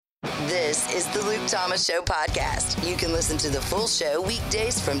This is the Luke Thomas Show podcast. You can listen to the full show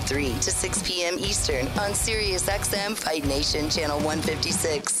weekdays from 3 to 6 p.m. Eastern on SiriusXM Fight Nation Channel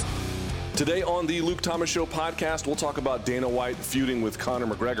 156. Today on the Luke Thomas Show podcast, we'll talk about Dana White feuding with Conor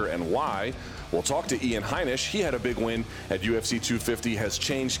McGregor and why. We'll talk to Ian Heinisch. He had a big win at UFC 250, has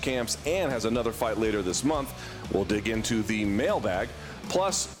changed camps, and has another fight later this month. We'll dig into the mailbag.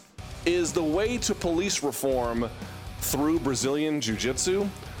 Plus, is the way to police reform through Brazilian Jiu-Jitsu?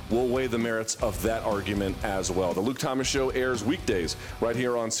 We'll weigh the merits of that argument as well. The Luke Thomas Show airs weekdays right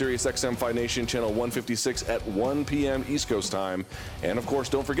here on SiriusXM Fight Nation Channel 156 at 1 p.m. East Coast time. And, of course,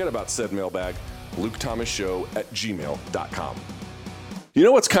 don't forget about said mailbag, LukeThomasShow@gmail.com. You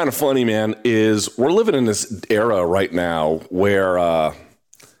know what's kind of funny, man, is we're living in this era right now where,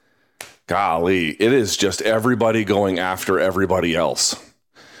 golly, it is just everybody going after everybody else.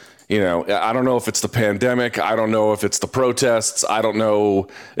 You know, I don't know if it's the pandemic. I don't know if it's the protests. I don't know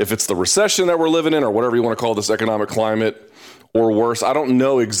if it's the recession that we're living in or whatever you want to call this economic climate or worse. I don't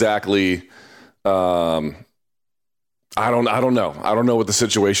know exactly. I don't know. I don't know what the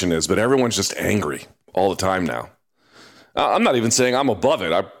situation is, but everyone's just angry all the time now. I'm not even saying I'm above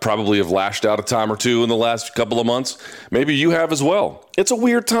it. I probably have lashed out a time or two in the last couple of months. Maybe you have as well. It's a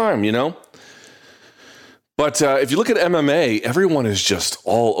weird time, you know? But if you look at MMA, everyone is just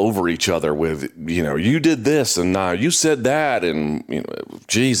all over each other with, you know, you did this and you said that. And, you know,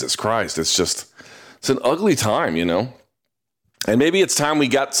 Jesus Christ, it's an ugly time, you know. And maybe it's time we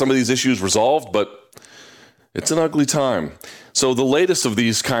got some of these issues resolved, but it's an ugly time. So the latest of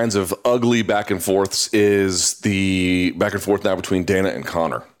these kinds of ugly back and forths is the back and forth now between Dana and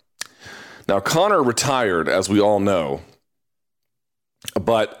Conor. Now, Conor retired, as we all know.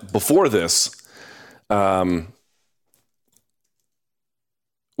 But before this, well,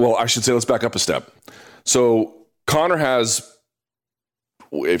 I should say, let's back up a step. So Conor has,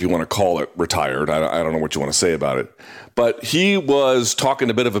 if you want to call it retired, I don't know what you want to say about it, but he was talking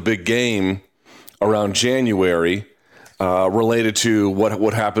a bit of a big game around January, related to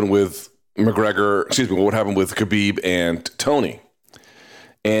what happened with what happened with Khabib and Tony.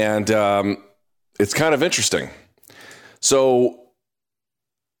 And, it's kind of interesting. So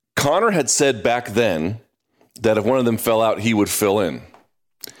Conor had said back then that if one of them fell out, he would fill in.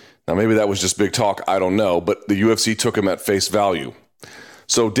 Now, maybe that was just big talk. I don't know. But the UFC took him at face value.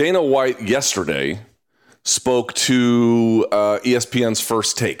 So Dana White yesterday spoke to ESPN's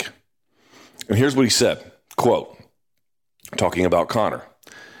First Take. And here's what he said. Quote, talking about Conor.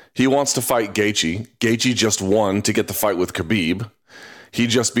 He wants to fight Gaethje. Gaethje just won to get the fight with Khabib. He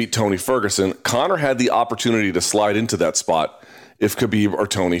just beat Tony Ferguson. Conor had the opportunity to slide into that spot if Khabib or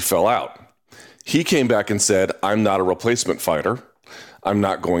Tony fell out. He came back and said, I'm not a replacement fighter. I'm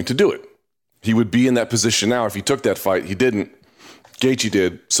not going to do it. He would be in that position now if he took that fight. He didn't. Gaethje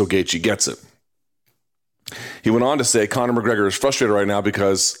did, so Gaethje gets it. He went on to say, Conor McGregor is frustrated right now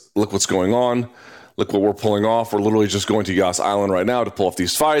because look what's going on. Look what we're pulling off. We're literally just going to Yas Island right now to pull off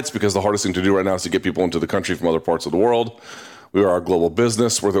these fights because the hardest thing to do right now is to get people into the country from other parts of the world. We are a global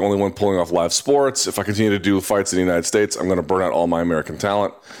business. We're the only one pulling off live sports. If I continue to do fights in the United States, I'm going to burn out all my American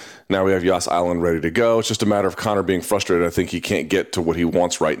talent. Now we have Yas Island ready to go. It's just a matter of Conor being frustrated. I think he can't get to what he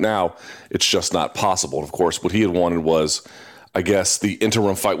wants right now. It's just not possible. Of course, what he had wanted was, I guess, the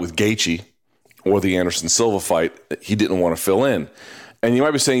interim fight with Gaethje or the Anderson Silva fight. He didn't want to fill in. And you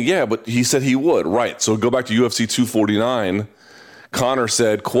might be saying, yeah, but he said he would. Right. So go back to UFC 249. Conor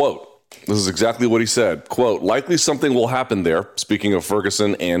said, quote, this is exactly what he said. Quote, likely something will happen there. Speaking of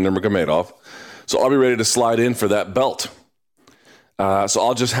Ferguson and Nurmagomedov. So I'll be ready to slide in for that belt. So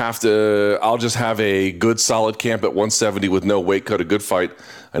I'll just have a good solid camp at 170 with no weight cut, a good fight.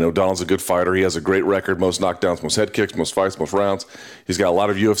 I know Donald's a good fighter. He has a great record, most knockdowns, most head kicks, most fights, most rounds. He's got a lot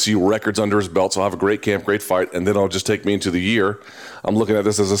of UFC records under his belt. So I'll have a great camp, great fight. And then it'll just take me into the year. I'm looking at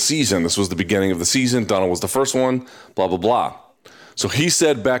this as a season. This was the beginning of the season. Donald was the first one, blah, blah, blah. So he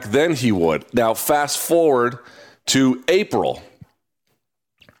said back then he would. Now, fast forward to April.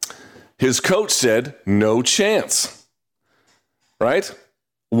 His coach said, no chance. Right?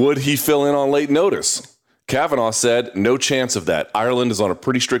 Would he fill in on late notice? Kavanaugh said, no chance of that. Ireland is on a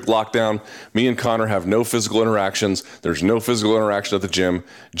pretty strict lockdown. Me and Conor have no physical interactions. There's no physical interaction at the gym.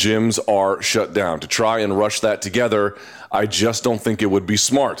 Gyms are shut down. To try and rush that together, I just don't think it would be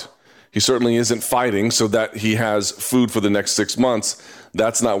smart. He certainly isn't fighting so that he has food for the next 6 months.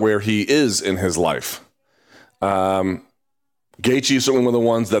 That's not where he is in his life. Gaethje is certainly one of the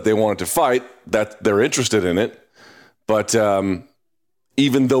ones that they wanted to fight, that they're interested in it. But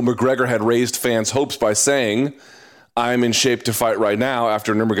even though McGregor had raised fans' hopes by saying, I'm in shape to fight right now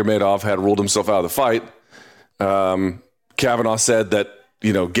after Nurmagomedov had ruled himself out of the fight, Kavanaugh said that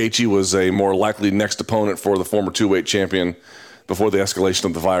Gaethje was a more likely next opponent for the former 2-weight champion before the escalation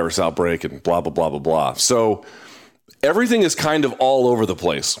of the virus outbreak and blah, blah, blah, blah, blah. So everything is kind of all over the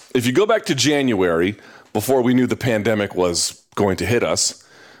place. If you go back to January, before we knew the pandemic was going to hit us,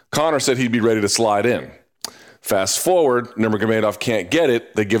 Conor said he'd be ready to slide in. Fast forward, Nurmagomedov can't get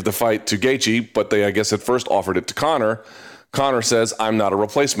it. They give the fight to Gaethje, but they, I guess, at first offered it to Conor. Conor says, I'm not a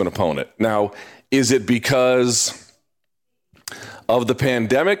replacement opponent. Now, is it because of the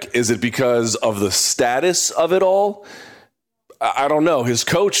pandemic? Is it because of the status of it all? I don't know. His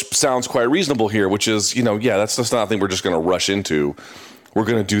coach sounds quite reasonable here, which is, that's just not a thing we're just going to rush into. We're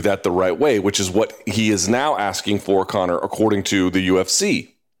going to do that the right way, which is what he is now asking for, Conor, according to the UFC.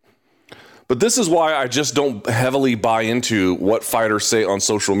 But this is why I just don't heavily buy into what fighters say on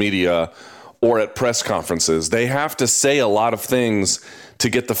social media or at press conferences. They have to say a lot of things to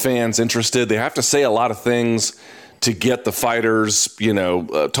get the fans interested. They have to say a lot of things to get the fighters,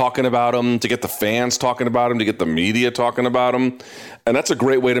 talking about them, to get the fans talking about them, to get the media talking about them. And that's a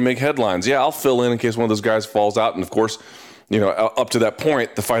great way to make headlines. Yeah, I'll fill in case one of those guys falls out. And of course, up to that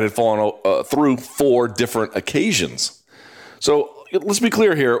point, the fight had fallen through 4 different occasions. So let's be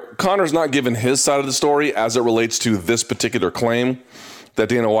clear here. Conor's not given his side of the story as it relates to this particular claim that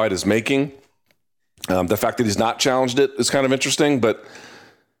Dana White is making. The fact that he's not challenged it is kind of interesting, but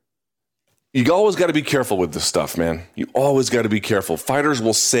you always got to be careful with this stuff, man. You always got to be careful. Fighters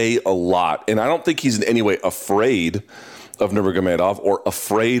will say a lot, and I don't think he's in any way afraid of Nurmagomedov or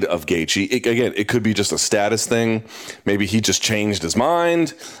afraid of Gaethje. It could be just a status thing. Maybe he just changed his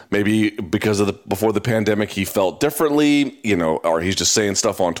mind. Maybe because of before the pandemic he felt differently, or he's just saying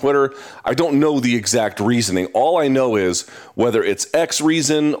stuff on Twitter. I don't know the exact reasoning. All I know is whether it's X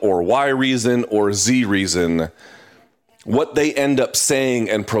reason or Y reason or Z reason, what they end up saying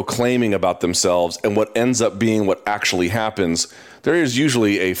and proclaiming about themselves and what ends up being what actually happens, there is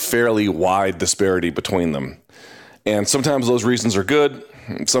usually a fairly wide disparity between them. And sometimes those reasons are good,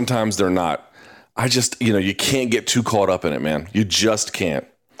 sometimes they're not. I just, you can't get too caught up in it, man. You just can't.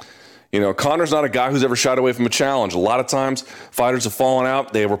 Conor's not a guy who's ever shied away from a challenge. A lot of times, fighters have fallen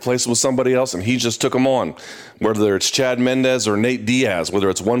out, they have replaced him with somebody else, and he just took them on. Whether it's Chad Mendez or Nate Diaz, whether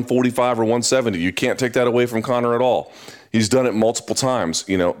it's 145 or 170, you can't take that away from Conor at all. He's done it multiple times,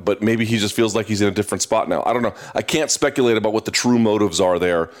 but maybe he just feels like he's in a different spot now. I don't know. I can't speculate about what the true motives are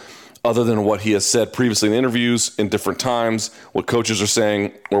there, other than what he has said previously in interviews in different times, what coaches are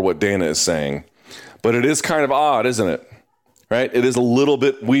saying, or what Dana is saying. But it is kind of odd, isn't it? Right? It is a little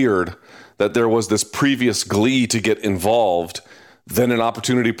bit weird that there was this previous glee to get involved, then an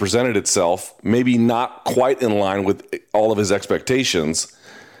opportunity presented itself, maybe not quite in line with all of his expectations,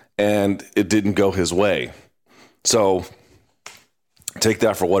 and it didn't go his way. So take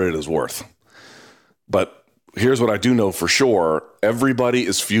that for what it is worth. But here's what I do know for sure. Everybody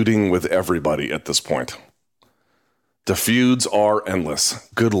is feuding with everybody at this point. The feuds are endless.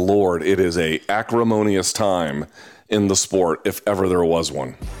 Good Lord, it is a acrimonious time in the sport, if ever there was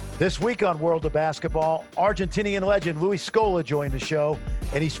one. This week on World of Basketball, Argentinian legend Luis Scola joined the show,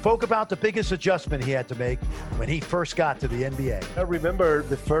 and he spoke about the biggest adjustment he had to make when he first got to the NBA. I remember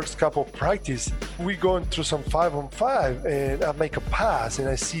the first couple of practice, we going through some 5-on-5, and I make a pass, and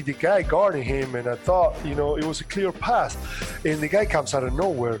I see the guy guarding him, and I thought, it was a clear pass, and the guy comes out of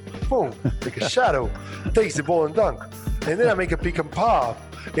nowhere, boom, like a shadow, takes the ball and dunk, and then I make a pick and pop,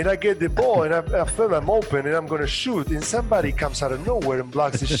 and I get the ball, and I feel I'm open, and I'm going to shoot, and somebody comes out of nowhere and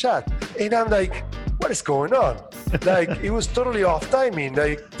blocks the shot. And I'm like, what is going on? It was totally off timing.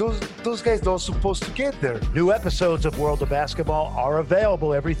 Those guys don't supposed to get there. New episodes of World of Basketball are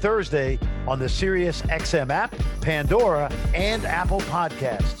available every Thursday on the Sirius XM app, Pandora, and Apple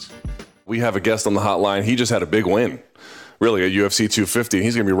Podcasts. We have a guest on the hotline. He just had a big win, really, at UFC 250.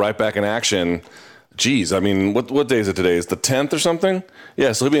 He's going to be right back in action. Geez, what day is it today? Is the 10th or something?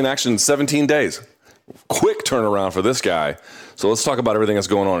 Yeah, so he'll be in action in 17 days. Quick turnaround for this guy. So let's talk about everything that's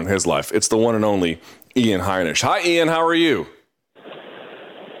going on in his life. It's the one and only Ian Heinisch. Hi, Ian. How are you?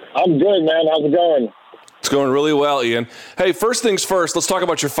 I'm good, man. How's it going? It's going really well, Ian. Hey, first things first, let's talk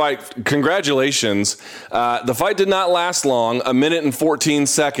about your fight. Congratulations. The fight did not last long, 1 minute and 14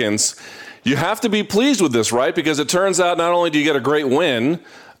 seconds. You have to be pleased with this, right? Because it turns out not only do you get a great win,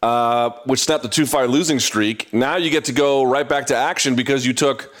 which snapped the 2-fight losing streak, now you get to go right back to action because you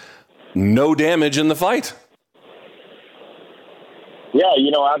took no damage in the fight. Yeah,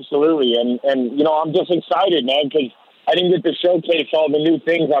 absolutely. And I'm just excited, man, because I didn't get to showcase all the new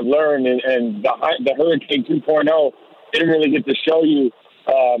things I've learned. And the Hurricane 2.0 didn't really get to show you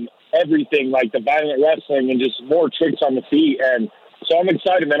everything, like the violent wrestling and just more tricks on the feet. And so I'm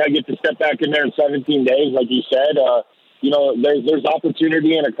excited, man. I get to step back in there in 17 days, like you said. there's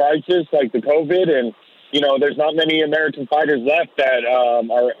opportunity in a crisis like the COVID, and there's not many American fighters left that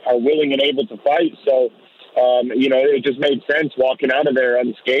are willing and able to fight. So it just made sense walking out of there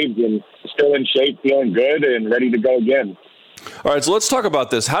unscathed and still in shape, feeling good, and ready to go again. All right, so let's talk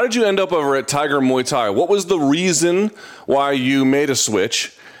about this. How did you end up over at Tiger Muay Thai? What was the reason why you made a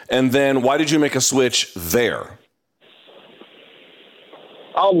switch? And then why did you make a switch there?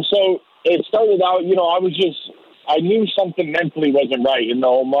 So it started out, I knew something mentally wasn't right in the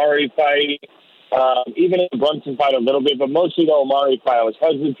Omari fight, even in the Brunson fight a little bit, but mostly the Omari fight. I was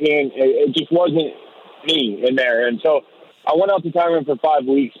hesitant. It just wasn't me in there. And so I went out to Thailand for 5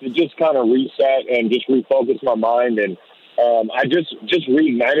 weeks to just kind of reset and just refocus my mind. And I just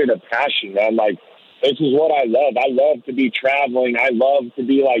reignited a passion, man. Like, this is what I love. I love to be traveling. I love to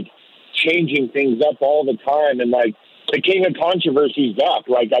be, like, changing things up all the time. And, like, the king of controversies back.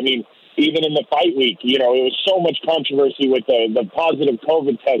 Like, I mean, even in the fight week, it was so much controversy with the positive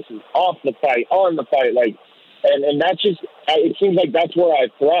COVID tests off the fight, on the fight. Like, and that's just, it seems like that's where I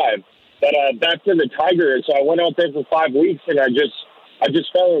thrive. But back to the Tiger, so I went out there for 5 weeks, and I just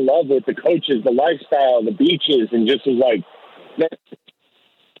fell in love with the coaches, the lifestyle, the beaches, and just was like,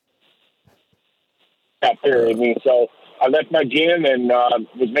 after me. So I left my gym and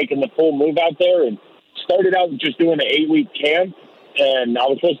was making the full move out there, and started out just doing an 8-week camp. And I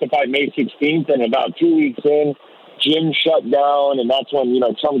was supposed to fight May 16th, and about 2 weeks in, gym shut down, and that's when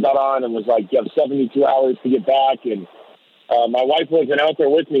Trump got on and was like, "You have 72 hours to get back." And my wife wasn't out there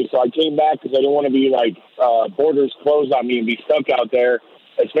with me, so I came back because I didn't want to be like borders closed on me and be stuck out there,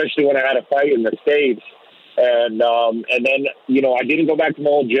 especially when I had a fight in the States. And then I didn't go back to my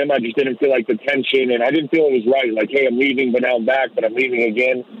old gym. I just didn't feel like the tension, and I didn't feel it was right. Like, hey, I'm leaving, but now I'm back, but I'm leaving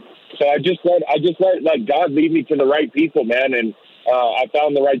again. So I just let like God lead me to the right people, man. And I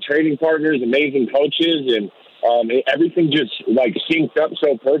found the right training partners, amazing coaches, and everything just like synced up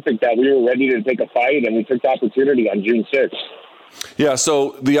so perfect that we were ready to take a fight, and we took the opportunity on June 6th. Yeah,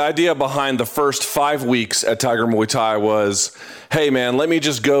 so the idea behind the first 5 weeks at Tiger Muay Thai was, hey, man, let me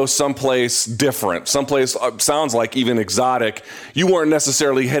just go someplace different, someplace sounds like even exotic. You weren't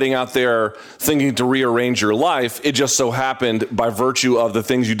necessarily heading out there thinking to rearrange your life. It just so happened by virtue of the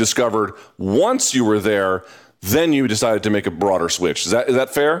things you discovered once you were there, then you decided to make a broader switch. Is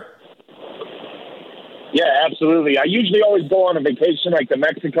that fair? Yeah, absolutely. I usually always go on a vacation like to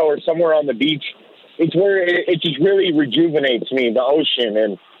Mexico or somewhere on the beach. It's where it just really rejuvenates me, the ocean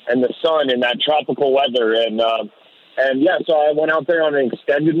and the sun and that tropical weather. And yeah, so I went out there on an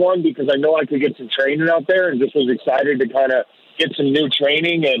extended one because I know I could get some training out there, and just was excited to kind of get some new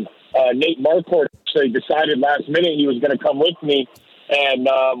training. And Nate Marquardt actually decided last minute he was going to come with me. And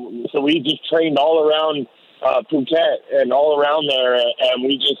so we just trained all around Phuket and all around there. And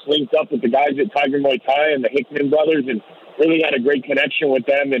we just linked up with the guys at Tiger Muay Thai and the Hickman brothers and really had a great connection with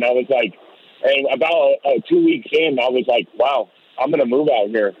them. And I was like, and about 2 weeks in, I was like, wow, I'm going to move out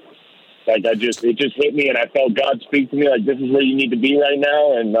here. Like, it just hit me, and I felt God speak to me, like, this is where you need to be right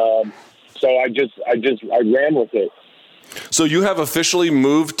now. And so I ran with it. So you have officially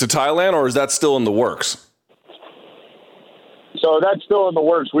moved to Thailand, or is that still in the works? So that's still in the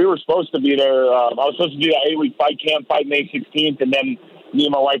works. We were supposed to be there. I was supposed to do that 8-week fight camp, fight May 16th, and then me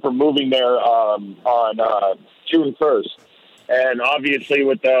and my wife are moving there on June 1st. And obviously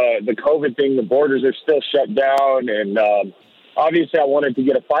with the COVID thing, the borders are still shut down. And obviously I wanted to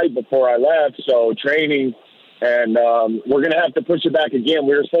get a fight before I left, so training. And we're going to have to push it back again.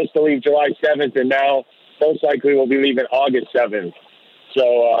 We were supposed to leave July 7th, and now most likely we'll be leaving August 7th.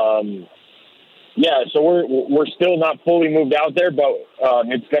 So, yeah, so we're still not fully moved out there, but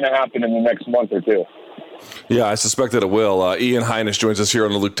it's going to happen in the next month or two. Yeah, I suspect that it will. Ian Heinisch joins us here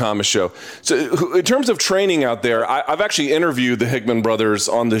on the Luke Thomas Show. So in terms of training out there, I've actually interviewed the Hickman brothers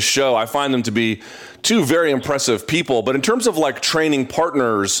on this show. I find them to be two very impressive people. But in terms of like training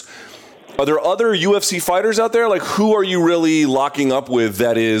partners, are there other UFC fighters out there? Like, who are you really locking up with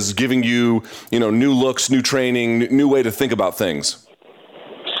that is giving you, new looks, new training, new way to think about things?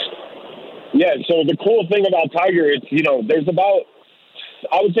 Yeah, so the cool thing about Tiger is, there's about,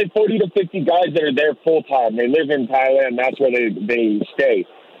 I would say 40 to 50 guys that are there full time. They live in Thailand. That's where they stay.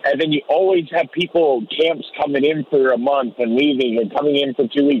 And then you always have people, camps coming in for a month and leaving and coming in for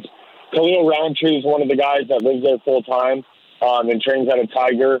 2 weeks. Khalil Roundtree is one of the guys that lives there full time and trains out of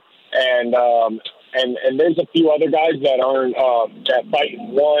Tiger. And there's a few other guys that aren't that fight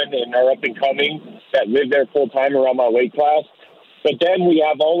one and are up and coming that live there full time around my weight class. But then we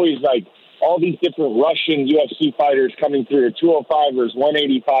have always like all these different Russian UFC fighters coming through, 205ers,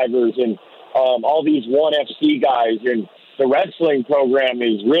 185ers, and all these 1FC guys. And the wrestling program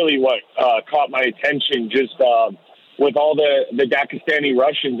is really what caught my attention, just with all the Dagestani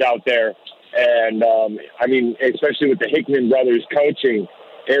Russians out there. And, I mean, especially with the Hickman brothers coaching,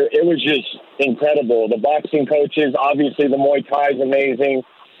 it was just incredible. The boxing coaches, obviously the Muay Thai is amazing.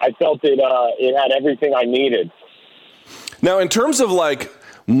 I felt it had everything I needed. Now, in terms of like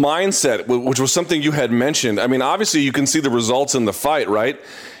mindset, which was something you had mentioned, I mean, obviously you can see the results in the fight, right?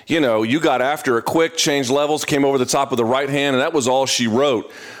 You know, you got after it quick, changed levels, came over the top with the right hand, and that was all she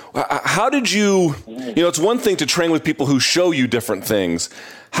wrote. How did you know, it's one thing to train with people who show you different things.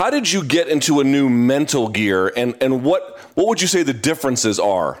 How did you get into a new mental gear, and what would you say the differences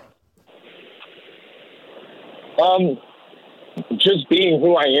are? Just being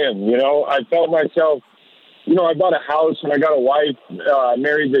who I am, you know. I felt myself, you know, I bought a house and I got a wife,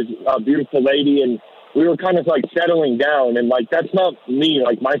 married this beautiful lady, and we were kind of like settling down. And like, that's not me.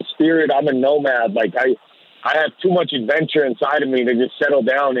 Like my spirit, I'm a nomad. Like I have too much adventure inside of me to just settle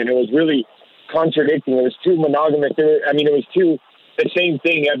down. And it was really contradicting. It was too monogamous. It was too the same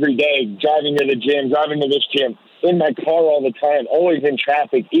thing every day, driving to the gym, driving to this gym, in my car all the time, always in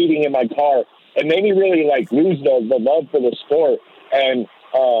traffic, eating in my car. It made me really like lose the love for the sport, and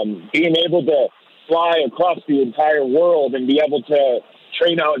being able to fly across the entire world and be able to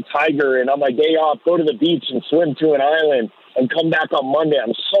train out in Tiger and on my day off, go to the beach and swim to an island and come back on Monday.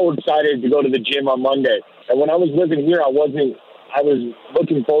 I'm so excited to go to the gym on Monday. And when I was living here, I was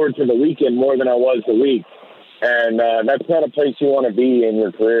looking forward to the weekend more than I was the week. And that's not a place you want to be in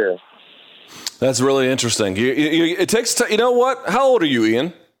your career. That's really interesting. It takes you know what? How old are you,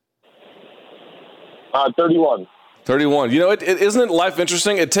 Ian? 31. 31. You know, isn't life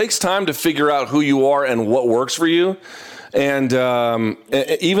interesting? It takes time to figure out who you are and what works for you. And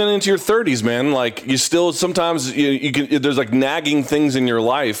even into your 30s, man, like you still sometimes you can, there's like nagging things in your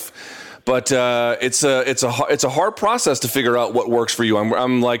life, but it's a hard process to figure out what works for you.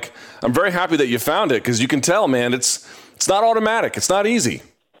 I'm very happy that you found it, because you can tell, man, it's not automatic. It's not easy.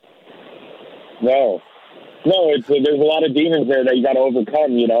 No, there's a lot of demons there that you got to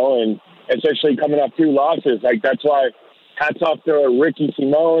overcome, you know, and especially coming off 2 losses. Like, that's why hats off to Ricky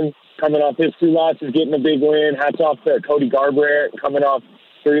Simone coming off his 2 losses, getting a big win. Hats off to Cody Garbrandt coming off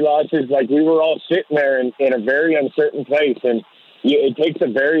 3 losses. Like, we were all sitting there in a very uncertain place, and it takes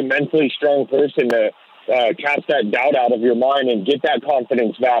a very mentally strong person to cast that doubt out of your mind and get that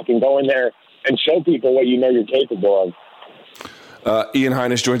confidence back and go in there and show people what you know you're capable of. Ian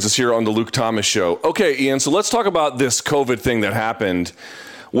Heinisch joins us here on the Luke Thomas Show. Okay, Ian, so let's talk about this COVID thing that happened,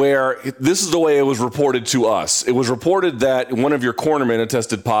 where this is the way it was reported to us. It was reported that one of your cornermen had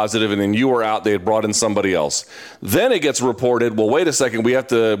tested positive, and then you were out. They had brought in somebody else. Then it gets reported, well, wait a second, we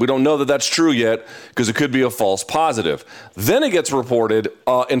don't know that that's true yet, because it could be a false positive. Then it gets reported,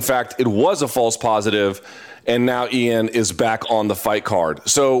 in fact, it was a false positive, and now Ian is back on the fight card.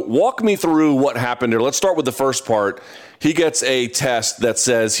 So walk me through what happened here. Let's start with the first part. He gets a test that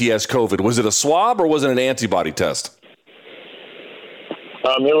says he has COVID. Was it a swab or was it an antibody test?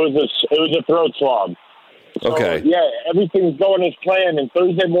 It was a throat swab. So, okay. Yeah, everything's going as planned. And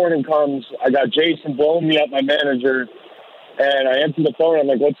Thursday morning comes, I got Jason blowing me up, my manager, and I answer the phone. I'm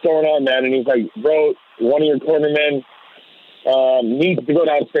like, "What's going on, man?" And he's like, "Bro, one of your cornermen needs to go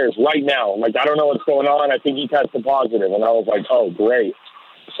downstairs right now." I'm like, "I don't know what's going on. I think he tested positive." And I was like, "Oh, great."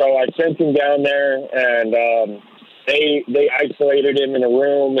 So I sent him down there, and they isolated him in a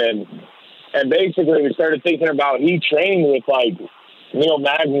room, and basically we started thinking about, he trained with like Neil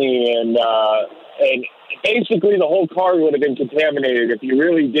Magny, and basically the whole card would have been contaminated if you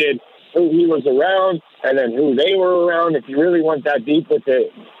really did who he was around and then who they were around. If you really went that deep with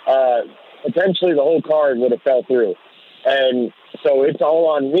it, potentially the whole card would have fell through. And so it's all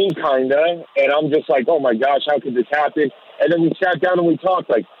on me, kind of, and I'm just like, oh my gosh, how could this happen? And then we sat down and we talked,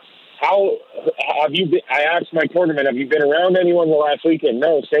 like, how have you been? I asked my cornerman, have you been around anyone the last weekend?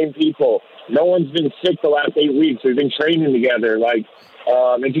 No, same people. No one's been sick the last 8 weeks. We've been training together. Like,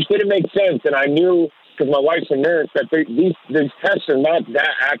 it just didn't make sense. And I knew, because my wife's a nurse, that these tests are not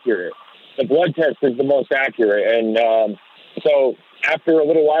that accurate. The blood test is the most accurate. And so after a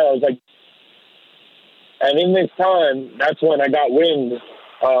little while, I was like, and in this time, that's when I got wind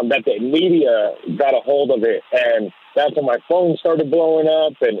that the media got a hold of it. And that's when my phone started blowing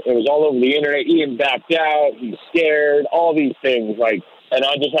up, and it was all over the internet. Ian backed out. He's scared, all these things. Like, and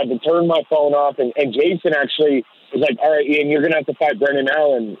I just had to turn my phone off. And Jason actually was like, all right, Ian, you're going to have to fight Brendan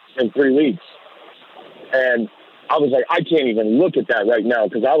Allen in 3 weeks. And I was like, I can't even look at that right now,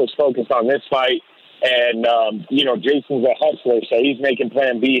 because I was focused on this fight. And, Jason's a hustler, so he's making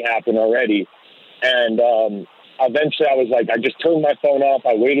plan B happen already. And eventually I was like, I just turned my phone off.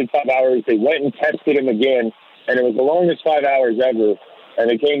 I waited 5 hours. They went and tested him again. And it was the longest 5 hours ever.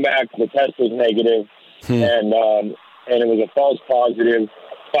 And it came back, the test was negative. And and it was a false positive.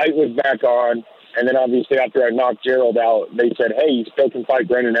 Fight was back on, and then obviously after I knocked Gerald out, they said, hey, you still can fight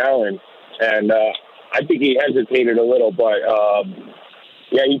Brendan Allen. And I think he hesitated a little, but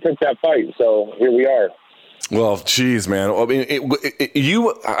yeah, he took that fight, so here we are. Well, geez, man.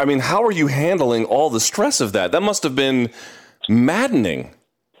 I mean, how are you handling all the stress of that? That must have been maddening.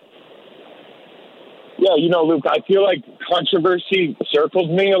 Yeah, Luke, I feel like controversy circles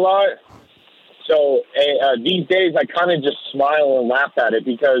me a lot. So these days I kind of just smile and laugh at it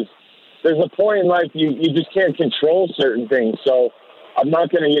because there's a point in life you just can't control certain things. So I'm not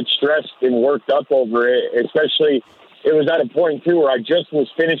going to get stressed and worked up over it, especially it was at a point, too, where I just was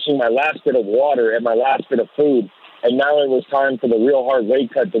finishing my last bit of water and my last bit of food, and now it was time for the real hard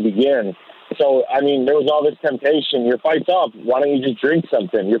weight cut to begin. So, I mean, there was all this temptation. Your fight's off. Why don't you just drink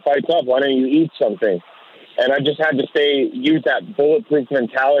something? Your fight's off. Why don't you eat something? And I just had to use that bulletproof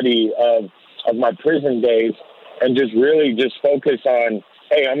mentality of my prison days and just really just focus on,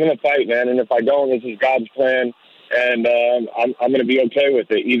 hey, I'm going to fight, man, and if I don't, this is God's plan, and I'm going to be okay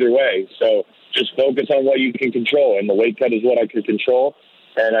with it either way. So just focus on what you can control, and the weight cut is what I could control.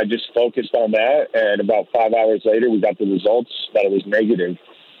 And I just focused on that, and about 5 hours later, we got the results that it was negative,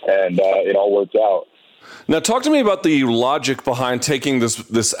 and it all worked out. Now, talk to me about the logic behind taking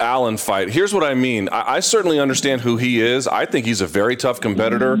this Allen fight. Here's what I mean. I certainly understand who he is. I think he's a very tough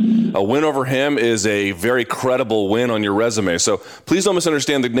competitor. A win over him is a very credible win on your resume. So please don't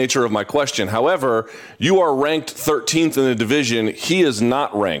misunderstand the nature of my question. However, you are ranked 13th in the division. He is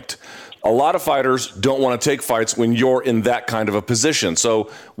not ranked. A lot of fighters don't want to take fights when you're in that kind of a position. So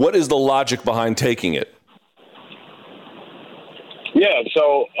what is the logic behind taking it? Yeah,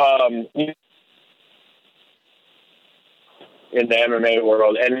 so in the MMA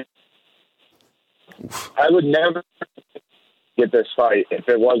world, and I would never get this fight if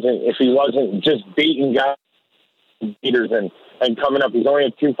he wasn't just beating guys, beaters and coming up. He's only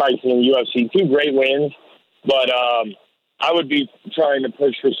had 2 fights in the UFC, 2 great wins, but I would be trying to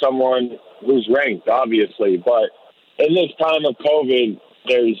push for someone who's ranked, obviously. But in this time of COVID,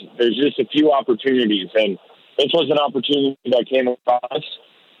 there's just a few opportunities, and this was an opportunity that came across,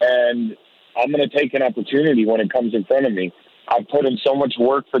 and I'm going to take an opportunity when it comes in front of me. I've put in so much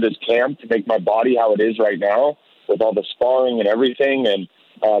work for this camp to make my body how it is right now with all the sparring and everything, and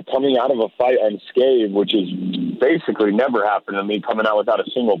coming out of a fight unscathed, which is basically never happened to me, coming out without a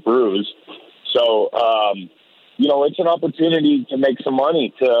single bruise. So, it's an opportunity to make some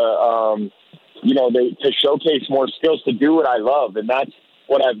money, to showcase more skills, to do what I love. And that's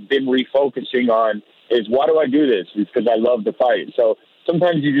what I've been refocusing on is why do I do this? It's because I love to fight. So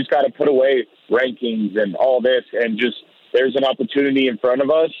sometimes you just got to put away rankings and all this and just, there's an opportunity in front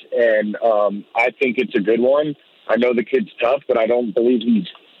of us. And I think it's a good one. I know the kid's tough, but I don't believe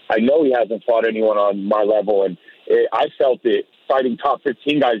I know he hasn't fought anyone on my level. And I felt it fighting top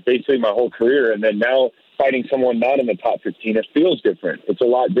 15 guys basically my whole career. And then now fighting someone not in the top 15, it feels different. It's a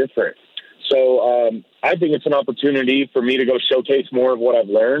lot different. So I think it's an opportunity for me to go showcase more of what I've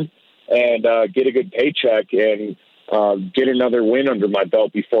learned and get a good paycheck and get another win under my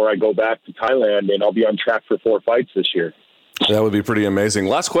belt before I go back to Thailand, and I'll be on track for 4 fights this year. That would be pretty amazing.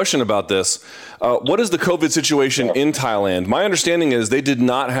 Last question about this. What is the COVID situation in Thailand? My understanding is they did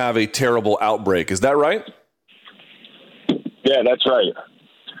not have a terrible outbreak. Is that right? Yeah, that's right.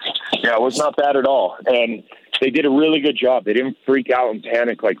 Yeah, it was not bad at all. And they did a really good job. They didn't freak out and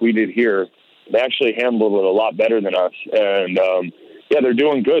panic like we did here. They actually handled it a lot better than us. And, they're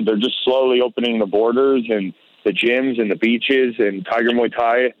doing good. They're just slowly opening the borders and the gyms and the beaches, and Tiger Muay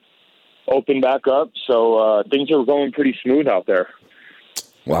Thai open back up. So things are going pretty smooth out there.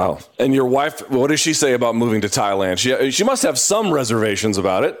 Wow. And your wife, what does she say about moving to Thailand? She must have some reservations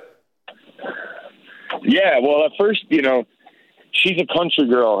about it. Yeah, well, at first, she's a country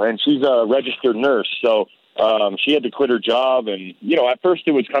girl and she's a registered nurse. So she had to quit her job. And, at first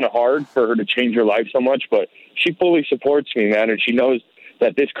it was kind of hard for her to change her life so much, but she fully supports me, man. And she knows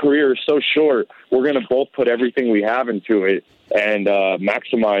that this career is so short. We're going to both put everything we have into it and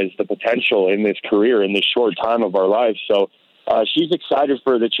maximize the potential in this career in this short time of our lives. So she's excited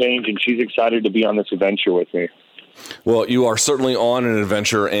for the change, and she's excited to be on this adventure with me. Well, you are certainly on an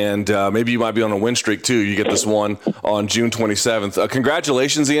adventure, and maybe you might be on a win streak, too. You get this one on June 27th.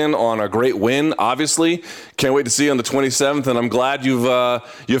 Congratulations, Ian, on a great win, obviously. Can't wait to see you on the 27th, and I'm glad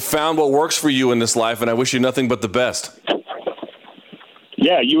you've found what works for you in this life, and I wish you nothing but the best.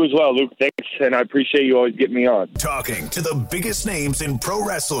 Yeah, you as well, Luke. Thanks, and I appreciate you always getting me on. Talking to the biggest names in pro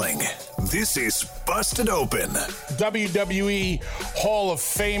wrestling. This is Busted Open. WWE Hall of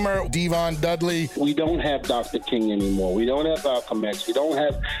Famer Devon Dudley. We don't have Dr. King anymore. We don't have Malcolm X. We don't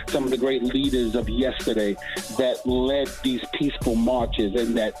have some of the great leaders of yesterday that led these peaceful marches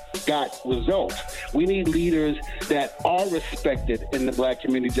and that got results. We need leaders that are respected in the black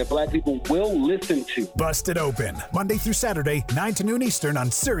community, that black people will listen to. Busted Open, Monday through Saturday, 9 to noon Eastern on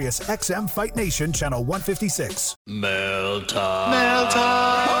Sirius XM Fight Nation, channel 156. Mail time. Mail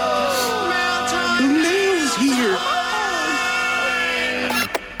time. Oh, mail time. The mail's here.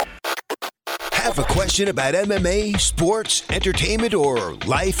 Have a question about MMA, sports, entertainment, or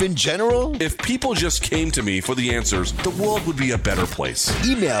life in general? If people just came to me for the answers, the world would be a better place.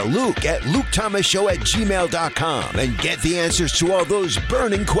 Email Luke at LukeThomasShow@gmail.com and get the answers to all those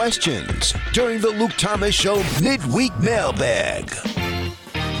burning questions during the Luke Thomas Show Midweek Mailbag.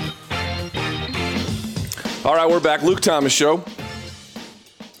 All right, we're back. Luke Thomas Show.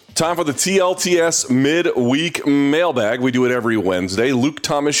 Time for the TLTS Midweek Mailbag. We do it every Wednesday. Luke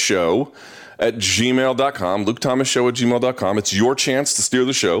Thomas Show at gmail.com. Luke Thomas Show at gmail.com. It's your chance to steer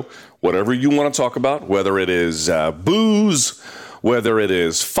the show. Whatever you want to talk about, whether it is booze, whether it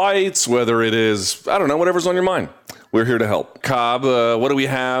is fights, whether it is, I don't know, whatever's on your mind. We're here to help. Cobb, what do we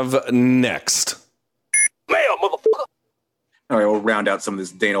have next? Mail, motherfucker. All right, we'll round out some of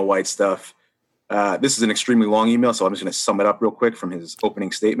this Dana White stuff. This is an extremely long email, so I'm just going to sum it up real quick from his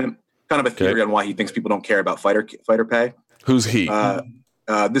opening statement. Kind of a theory on why he thinks people don't care about fighter pay. Who's he?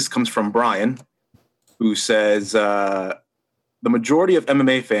 This comes from Brian, who says the majority of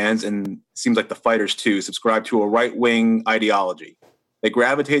MMA fans, and seems like the fighters too, subscribe to a right-wing ideology. They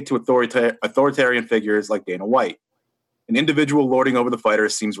gravitate to authoritarian figures like Dana White. An individual lording over the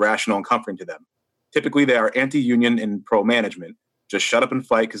fighters seems rational and comforting to them. Typically, they are anti-union and pro-management. Just shut up and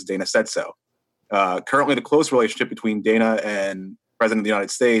fight because Dana said so. Currently, the close relationship between Dana and President of the United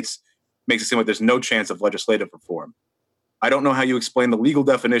States makes it seem like there's no chance of legislative reform. I don't know how you explain the legal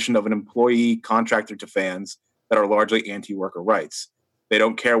definition of an employee contractor to fans that are largely anti-worker rights. They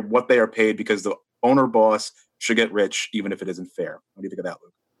don't care what they are paid because the owner boss should get rich, even if it isn't fair. What do you think of that,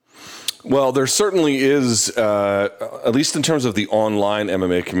 Luke? Well, there certainly is, at least in terms of the online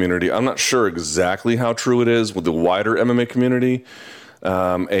MMA community, I'm not sure exactly how true it is with the wider MMA community,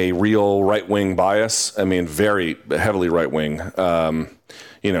 a real right-wing bias. I mean, very heavily right-wing.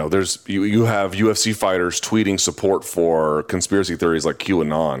 You know, you have UFC fighters tweeting support for conspiracy theories like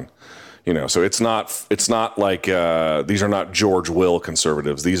QAnon. You know, so it's not like these are not George Will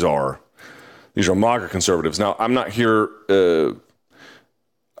conservatives. These are MAGA conservatives. Now, I'm not here.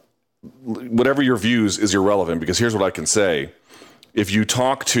 Whatever your views is irrelevant, because here's what I can say. If you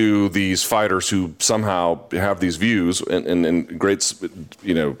talk to these fighters who somehow have these views and great,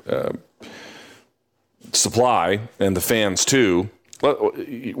 supply, and the fans too,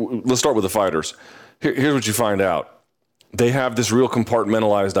 let's start with the fighters. Here's what you find out. They have this real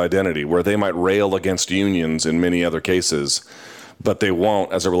compartmentalized identity where they might rail against unions in many other cases, but they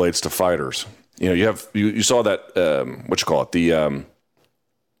won't as it relates to fighters. You know, you saw that, the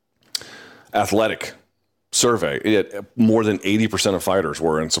athletic survey. More than 80% of fighters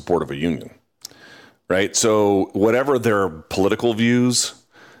were in support of a union, right? So whatever their political views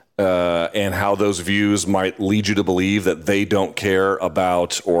and how those views might lead you to believe that they don't care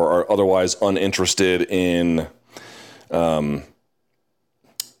about or are otherwise uninterested in the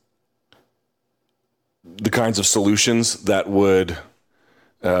kinds of solutions that would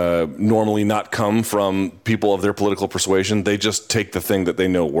normally not come from people of their political persuasion, they just take the thing that they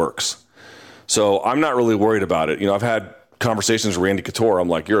know works. So I'm not really worried about it. You know, I've had conversations with Randy Couture. I'm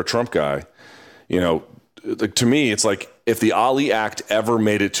like, you're a Trump guy. You know, to me, it's like if the Ali Act ever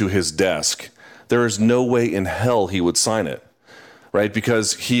made it to his desk, there is no way in hell he would sign it, right?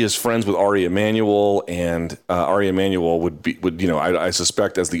 Because he is friends with Ari Emanuel, and Ari Emanuel would I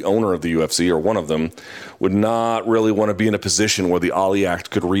suspect as the owner of the UFC or one of them would not really want to be in a position where the Ali Act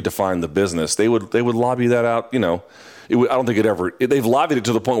could redefine the business. They would lobby that out, you know. I don't think they've lobbied it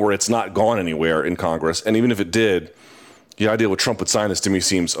to the point where it's not gone anywhere in Congress. And even if it did, the idea what Trump would sign this to me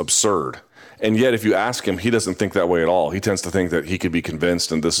seems absurd. And yet, if you ask him, he doesn't think that way at all. He tends to think that he could be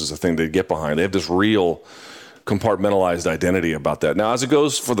convinced and this is a thing they'd get behind. They have this real compartmentalized identity about that. Now, as it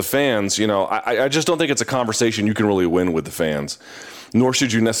goes for the fans, you know, I just don't think it's a conversation you can really win with the fans. Nor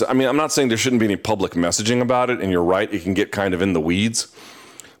should you necessarily. I mean, I'm not saying there shouldn't be any public messaging about it. And you're right, it can get kind of in the weeds.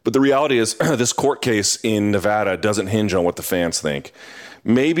 But the reality is this court case in Nevada doesn't hinge on what the fans think.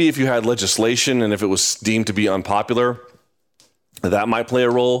 Maybe if you had legislation and if it was deemed to be unpopular, that might play a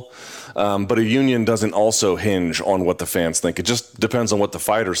role. But a union doesn't also hinge on what the fans think. It just depends on what the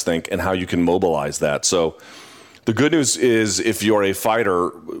fighters think and how you can mobilize that. So the good news is if you're a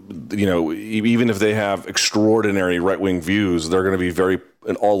fighter, even if they have extraordinary right-wing views, they're going to be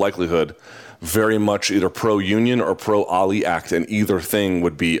in all likelihood, very much either pro-union or pro-Ali Act, and either thing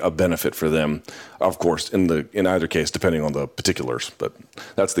would be a benefit for them, of course, in either case, depending on the particulars. But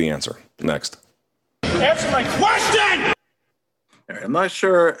that's the answer. Next. Answer my question! All right, I'm not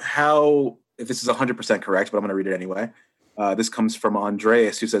sure if this is 100% correct, but I'm going to read it anyway. This comes from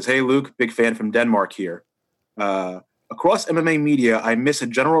Andreas, who says, "Hey, Luke, big fan from Denmark here. Across MMA media, I miss a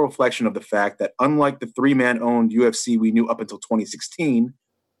general reflection of the fact that unlike the three-man-owned UFC we knew up until 2016,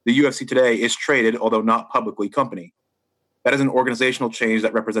 the UFC today is traded, although not publicly, company. That is an organizational change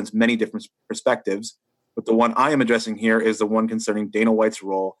that represents many different perspectives, but the one I am addressing here is the one concerning Dana White's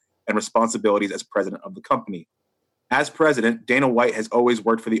role and responsibilities as president of the company. As president, Dana White has always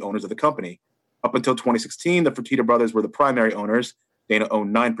worked for the owners of the company. Up until 2016, the Fertitta brothers were the primary owners. Dana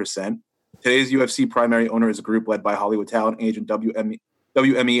owned 9%. Today's UFC primary owner is a group led by Hollywood talent agent WME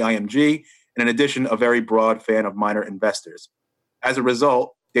IMG, and in addition, a very broad fan of minor investors. As a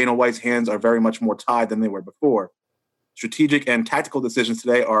result, Dana White's hands are very much more tied than they were before. Strategic and tactical decisions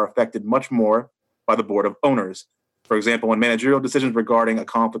today are affected much more by the board of owners. For example, on managerial decisions regarding a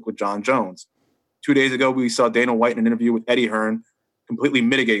conflict with John Jones. 2 days ago, we saw Dana White in an interview with Eddie Hearn completely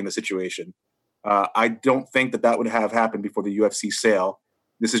mitigating the situation. I don't think that would have happened before the UFC sale.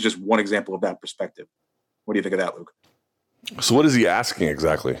 This is just one example of that perspective. What do you think of that, Luke? So what is he asking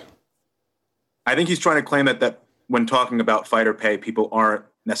exactly? I think he's trying to claim that when talking about fighter pay, people aren't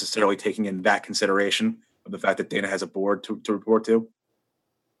necessarily taking in that consideration of the fact that Dana has a board to report to.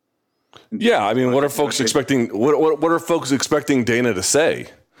 Yeah, I mean, what are folks expecting? What are folks expecting Dana to say?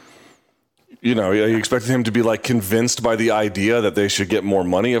 Are you expecting him to be like convinced by the idea that they should get more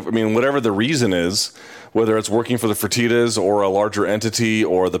money? I mean, whatever the reason is, whether it's working for the Fertittas or a larger entity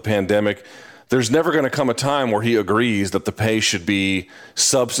or the pandemic, there's never going to come a time where he agrees that the pay should be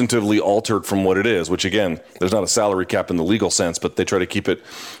substantively altered from what it is, which again, there's not a salary cap in the legal sense, but they try to keep it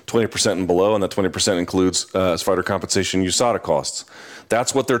 20% and below, and that 20% includes as fighter compensation USADA costs.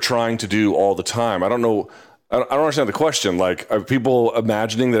 That's what they're trying to do all the time. I don't understand the question. Like, are people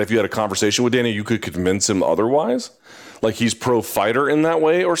imagining that if you had a conversation with Dana, you could convince him otherwise? Like he's pro-fighter in that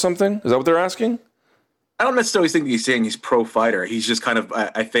way or something? Is that what they're asking? I don't necessarily think that he's saying he's pro-fighter. He's just kind of,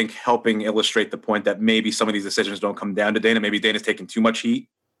 I think, helping illustrate the point that maybe some of these decisions don't come down to Dana. Maybe Dana's taking too much heat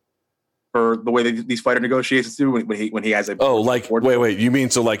for the way that these fighter negotiations do when he has a... Oh, like, wait. You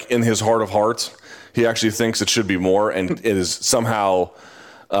mean so like in his heart of hearts, he actually thinks it should be more and it is somehow...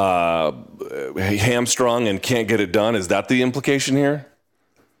 hamstrung and can't get it done? Is that the implication here?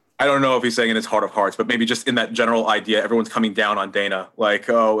 I don't know if he's saying in his heart of hearts, but maybe just in that general idea, everyone's coming down on Dana. Like,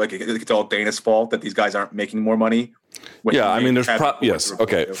 it's all Dana's fault that these guys aren't making more money. Yeah, I mean, there's fine.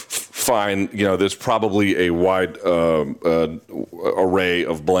 There's probably a wide array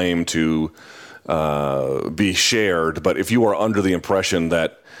of blame to be shared. But if you are under the impression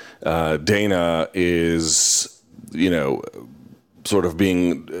that Dana is, sort of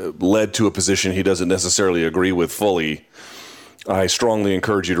being led to a position he doesn't necessarily agree with fully, I strongly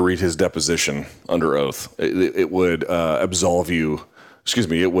encourage you to read his deposition under oath. It would absolve you. Excuse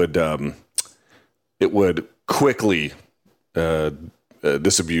me. It would quickly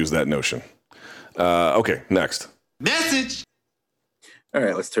disabuse that notion. Okay, next. Message. All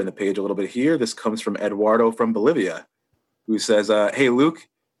right, let's turn the page a little bit here. This comes from Eduardo from Bolivia, who says, "Hey, Luke,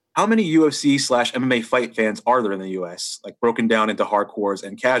 how many UFC/MMA fight fans are there in the U.S., like broken down into hardcores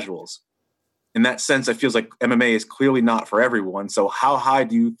and casuals? In that sense, it feels like MMA is clearly not for everyone. So how high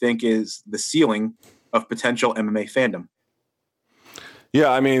do you think is the ceiling of potential MMA fandom?"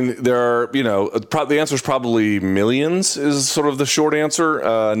 Yeah, I mean, there are, the answer is probably millions is sort of the short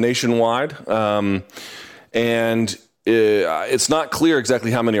answer nationwide. And it's not clear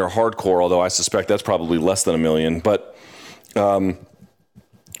exactly how many are hardcore, although I suspect that's probably less than 1 million. But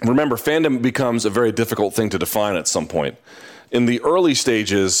remember, fandom becomes a very difficult thing to define at some point. In the early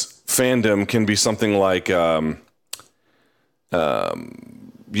stages, fandom can be something like, sorry, not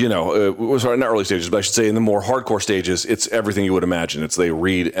early stages, but I should say in the more hardcore stages, it's everything you would imagine. It's they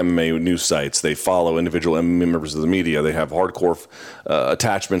read MMA news sites, they follow individual MMA members of the media, they have hardcore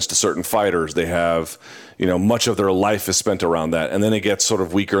attachments to certain fighters, they have, much of their life is spent around that, and then it gets sort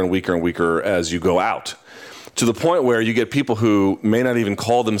of weaker and weaker and weaker as you go out, to the point where you get people who may not even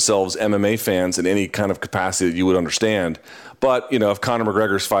call themselves MMA fans in any kind of capacity that you would understand, but, if Conor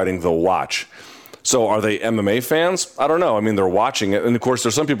McGregor's fighting, they'll watch. So are they MMA fans? I don't know. I mean, they're watching it. And, of course,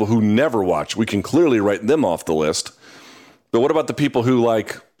 there's some people who never watch. We can clearly write them off the list. But what about the people who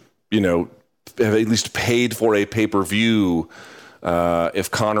have at least paid for a pay-per-view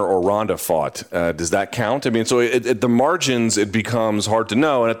if Conor or Ronda fought? Does that count? I mean, so at the margins, it becomes hard to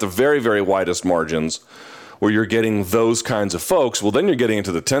know. And at the very, very widest margins where you're getting those kinds of folks, well, then you're getting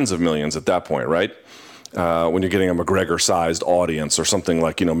into the tens of millions at that point, right? When you're getting a McGregor-sized audience or something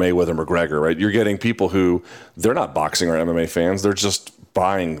like, Mayweather-McGregor, right? You're getting people who, they're not boxing or MMA fans. They're just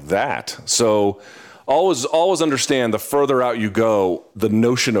buying that. So always understand the further out you go, the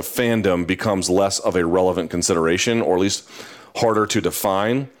notion of fandom becomes less of a relevant consideration, or at least harder to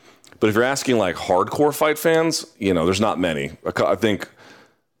define. But if you're asking like hardcore fight fans, there's not many. I think,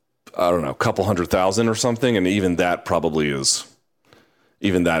 a couple 100,000 or something. And even that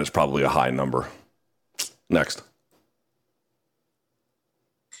is probably a high number. Next.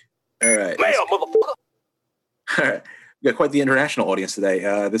 All right. All right. We got quite the international audience today.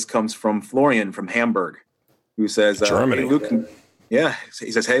 This comes from Florian from Hamburg, who says, Germany. Hey, Luke,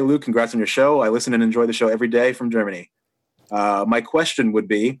 he says, hey, Luke, congrats on your show. I listen and enjoy the show every day from Germany. My question would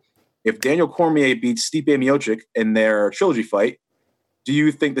be, if Daniel Cormier beats Stipe Miocic in their trilogy fight, do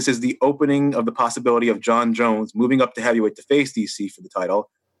you think this is the opening of the possibility of John Jones moving up to heavyweight to face DC for the title,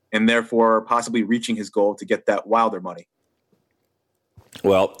 and therefore possibly reaching his goal to get that Wilder money?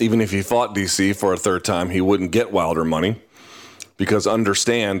 Well, even if he fought DC for a third time, he wouldn't get Wilder money, because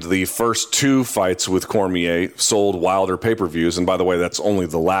understand the first two fights with Cormier sold Wilder pay-per-views. And by the way, that's only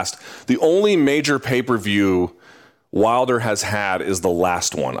the only major pay-per-view Wilder has had is the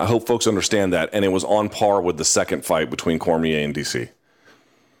last one. I hope folks understand that. And it was on par with the second fight between Cormier and DC.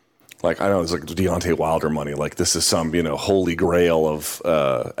 Like, I know it's like Deontay Wilder money. Like, this is some, holy grail of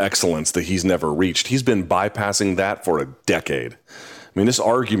excellence that he's never reached. He's been bypassing that for a decade. I mean, this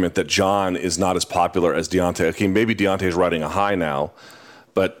argument that John is not as popular as Deontay. Okay, maybe Deontay's riding a high now,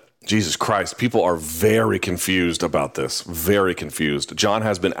 but Jesus Christ, people are very confused about this. Very confused. John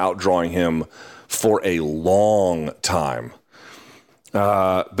has been outdrawing him for a long time.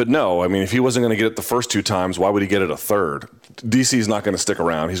 But no, I mean, if he wasn't going to get it the first two times, why would he get it a third? DC's not going to stick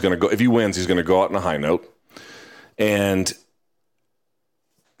around. He's going to go, if he wins, he's going to go out on a high note. And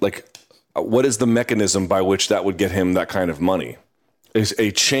what is the mechanism by which that would get him that kind of money?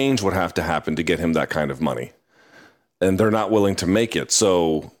 A change would have to happen to get him that kind of money. And they're not willing to make it.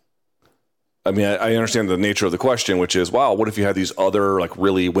 So, I mean, I understand the nature of the question, which is, wow, what if you had these other,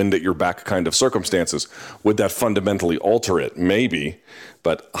 really wind at your back kind of circumstances? Would that fundamentally alter it? Maybe,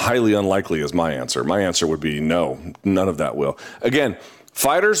 but highly unlikely is my answer. My answer would be no, none of that will. Again,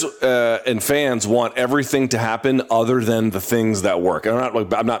 fighters and fans want everything to happen other than the things that work. And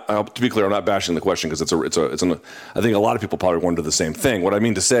to be clear, I'm not bashing the question, because I think a lot of people probably wonder the same thing. What I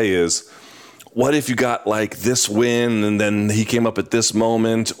mean to say is, what if you got this win and then he came up at this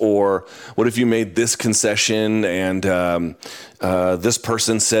moment? Or what if you made this concession and this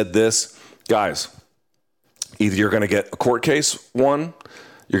person said this? Guys, either you're going to get a court case won,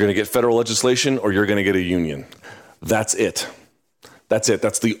 you're going to get federal legislation, or you're going to get a union. That's it. That's it.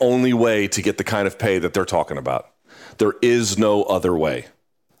 That's the only way to get the kind of pay that they're talking about. There is no other way.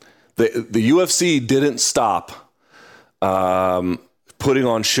 The UFC didn't stop putting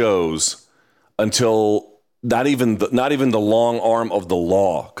on shows until not even the long arm of the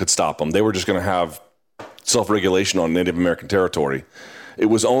law could stop them. They were just going to have self-regulation on Native American territory. It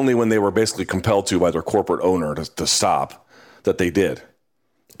was only when they were basically compelled to by their corporate owner to stop that they did.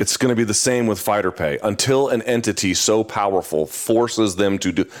 It's going to be the same with fighter pay until an entity so powerful forces them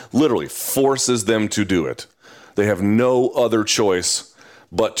to do it. They have no other choice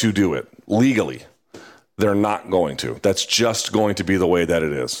but to do it legally. They're not going to. That's just going to be the way that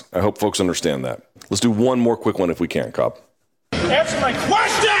it is. I hope folks understand that. Let's do one more quick one if we can, Cobb. Answer my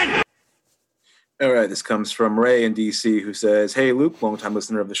question! All right, this comes from Ray in DC, who says, hey, Luke, longtime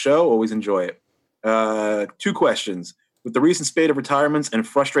listener of the show, always enjoy it. Two questions. With the recent spate of retirements and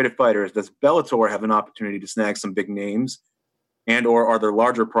frustrated fighters, does Bellator have an opportunity to snag some big names? And or are there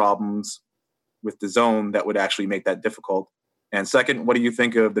larger problems with the zone that would actually make that difficult? And second, what do you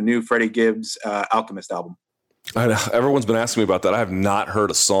think of the new Freddie Gibbs Alchemist album? I know. Everyone's been asking me about that. I have not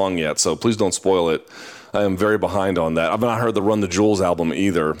heard a song yet, so please don't spoil it. I am very behind on that. I've not heard the Run the Jewels album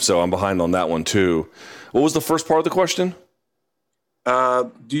either, so I'm behind on that one too. What was the first part of the question?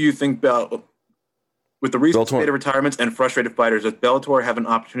 Do you think with the recent spate of retirements and frustrated fighters, does Bellator have an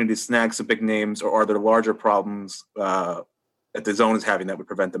opportunity to snag some big names, or are there larger problems that the zone is having that would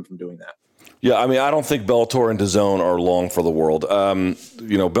prevent them from doing that? Yeah, I mean, I don't think Bellator and DAZN are long for the world.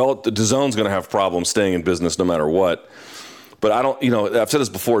 DAZN's going to have problems staying in business no matter what. But I don't, I've said this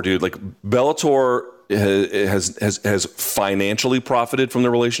before, dude. Bellator has financially profited from the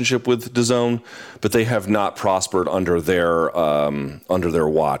relationship with DAZN, but they have not prospered under their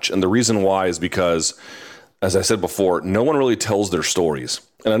watch. And the reason why is because, as I said before, no one really tells their stories.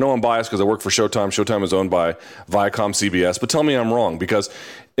 And I know I'm biased because I work for Showtime. Showtime is owned by Viacom CBS, but tell me I'm wrong, because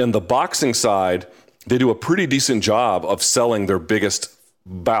in the boxing side, they do a pretty decent job of selling their biggest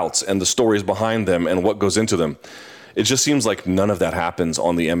bouts and the stories behind them and what goes into them. It just seems like none of that happens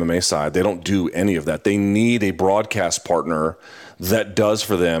on the MMA side. They don't do any of that. They need a broadcast partner that does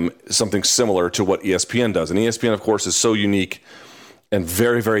for them something similar to what ESPN does. And ESPN, of course, is so unique and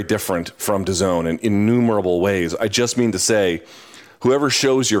very, very different from DAZN in innumerable ways. I just mean to say, whoever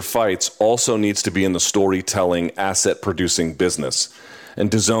shows your fights also needs to be in the storytelling, asset-producing business. And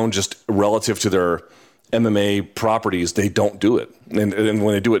DAZN, just relative to their MMA properties, they don't do it. And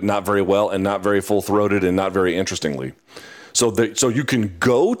when they do it, not very well and not very full-throated and not very interestingly. So you can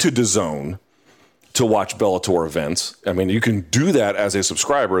go to DAZN to watch Bellator events. I mean, you can do that as a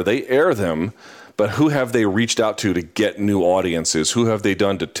subscriber. They air them, but who have they reached out to get new audiences? Who have they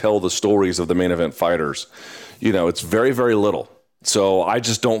done to tell the stories of the main event fighters? It's very, very little. So I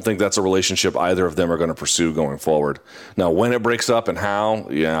just don't think that's a relationship either of them are going to pursue going forward. Now, when it breaks up and how,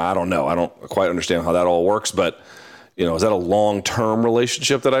 I don't know. I don't quite understand how that all works, but is that a long-term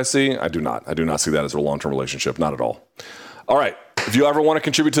relationship that I see? I do not. I do not see that as a long-term relationship. Not at all. All right. If you ever want to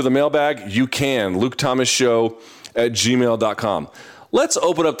contribute to the mailbag, you can. LukeThomasShow@gmail.com. Let's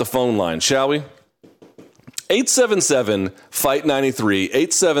open up the phone line, shall we? 877-FIGHT-93,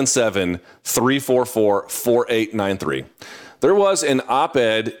 877-344-4893. There was an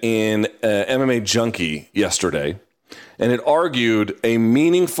op-ed in MMA Junkie yesterday, and it argued a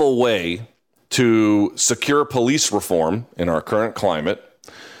meaningful way to secure police reform in our current climate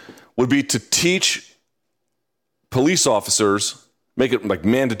would be to teach police officers, make it like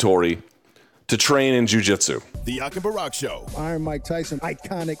mandatory, to train in jiu-jitsu. The Yak and Barack Show. Iron Mike Tyson,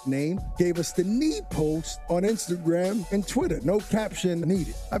 iconic name, gave us the knee post on Instagram and Twitter. No caption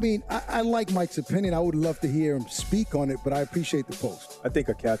needed. I mean, I like Mike's opinion. I would love to hear him speak on it, but I appreciate the post. I think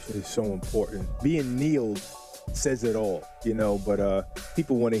a caption is so important. Being kneeled says it all, but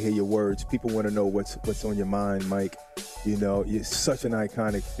people want to hear your words. People want to know what's on your mind, Mike. You're such an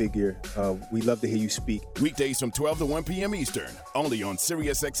iconic figure. We love to hear you speak. Weekdays from 12 to 1 p.m. Eastern, only on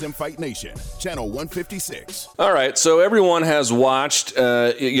SiriusXM Fight Nation, channel 156. All right, so everyone has watched,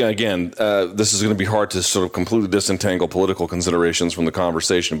 again, this is going to be hard to sort of completely disentangle political considerations from the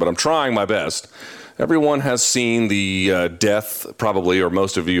conversation, but I'm trying my best. Everyone has seen the death, probably, or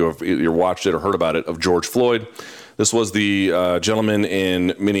most of you have either watched it or heard about it, of George Floyd. This was the gentleman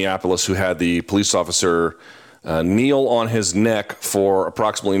in Minneapolis who had the police officer kneel on his neck for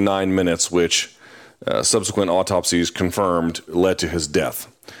approximately 9 minutes, which subsequent autopsies confirmed led to his death.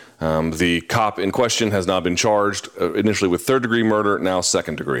 The cop in question has now been charged initially with third-degree murder, now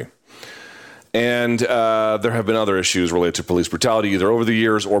second-degree. And there have been other issues related to police brutality, either over the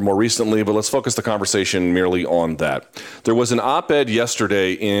years or more recently, but let's focus the conversation merely on that. There was an op-ed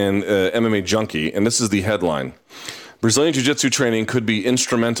yesterday in MMA Junkie, and this is the headline. Brazilian Jiu-Jitsu training could be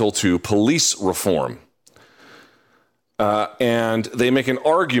instrumental to police reform. And they make an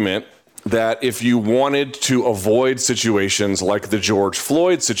argument that if you wanted to avoid situations like the George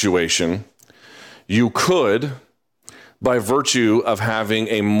Floyd situation, you could, by virtue of having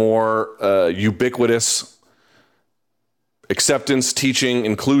a more ubiquitous acceptance, teaching,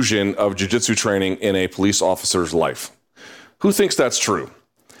 inclusion of jiu-jitsu training in a police officer's life. Who thinks that's true?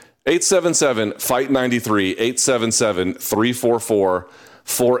 877-FIGHT-93,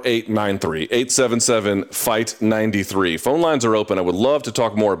 877-344-4893, 877-FIGHT-93. Phone lines are open. I would love to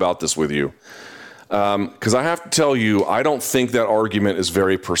talk more about this with you because I have to tell you, I don't think that argument is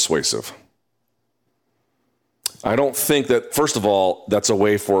very persuasive. I don't think that, first of all, that's a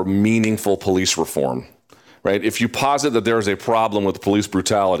way for meaningful police reform, right? If you posit that there is a problem with police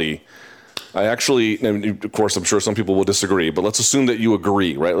brutality, and of course, I'm sure some people will disagree, but let's assume that you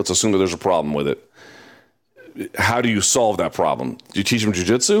agree, right? Let's assume that there's a problem with it. How do you solve that problem? Do you teach them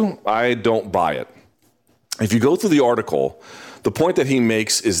jiu-jitsu? I don't buy it. If you go through the article, the point that he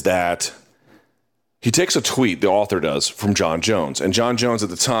makes is that he takes a tweet, the author does, from John Jones. And John Jones, at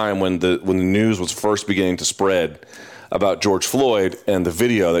the time when the news was first beginning to spread about George Floyd and the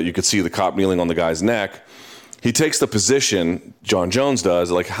video that you could see the cop kneeling on the guy's neck, he takes the position, John Jones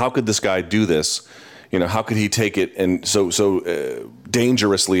does, like, how could this guy do this? How could he take it and so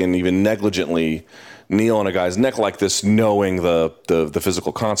dangerously and even negligently kneel on a guy's neck like this, knowing the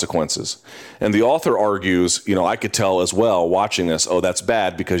physical consequences. And the author argues, I could tell as well watching this, that's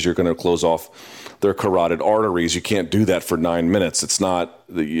bad because you're going to close off their carotid arteries. You can't do that for 9 minutes. It's not,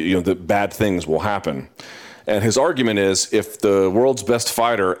 the bad things will happen. And his argument is, if the world's best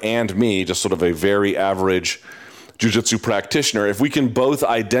fighter and me, just sort of a very average jiu-jitsu practitioner, if we can both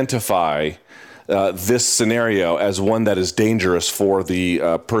identify this scenario as one that is dangerous for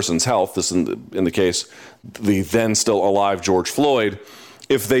the person's health, this in the case, the then still alive George Floyd,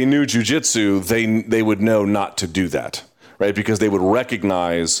 if they knew jiu-jitsu, they would know not to do that, right? Because they would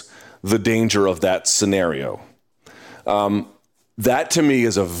recognize the danger of that scenario. That to me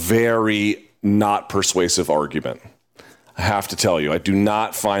is a very not persuasive argument. I have to tell you, I do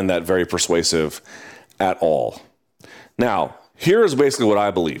not find that very persuasive at all. Now, here is basically what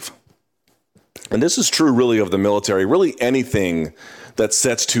I believe. And this is true really of the military, really anything that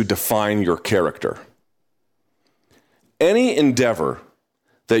sets to define your character. Any endeavor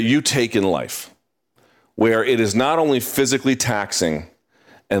that you take in life where it is not only physically taxing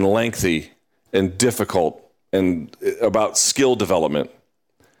and lengthy and difficult and about skill development,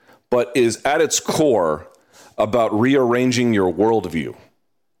 but is at its core about rearranging your worldview.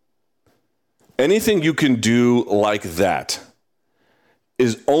 Anything you can do like that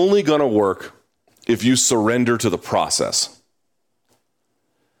is only going to work if you surrender to the process.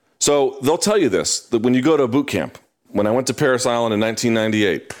 So they'll tell you this, that when you go to a boot camp, when I went to Paris Island in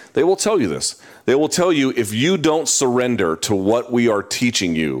 1998, they will tell you this. They will tell you if you don't surrender to what we are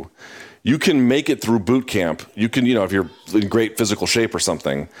teaching you, you can make it through boot camp. You can, if you're in great physical shape or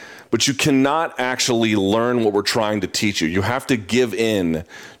something, but you cannot actually learn what we're trying to teach you. You have to give in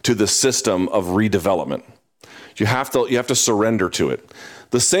to the system of redevelopment. You have to surrender to it.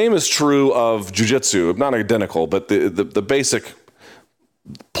 The same is true of jiu-jitsu, not identical, but the basic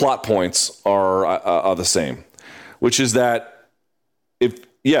plot points are the same, which is that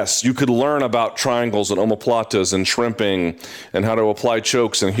yes, you could learn about triangles and omoplatas and shrimping and how to apply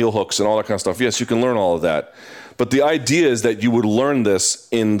chokes and heel hooks and all that kind of stuff. Yes, you can learn all of that. But the idea is that you would learn this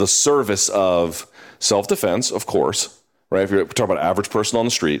in the service of self-defense, of course, right? If you're talking about average person on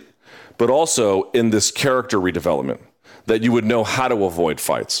the street, but also in this character redevelopment, that you would know how to avoid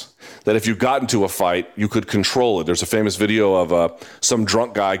fights, that if you got into a fight, you could control it. There's a famous video of some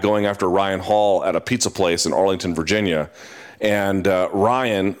drunk guy going after Ryan Hall at a pizza place in Arlington, Virginia. And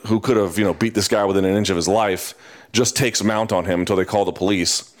Ryan, who could have, beat this guy within an inch of his life, just takes mount on him until they call the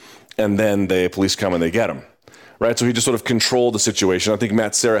police. And then the police come and they get him. Right? So he just sort of controlled the situation. I think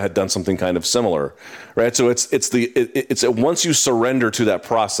Matt Serra had done something kind of similar. Right? So it's once you surrender to that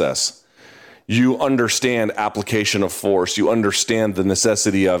process, you understand application of force. You understand the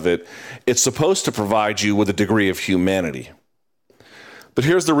necessity of it. It's supposed to provide you with a degree of humanity. But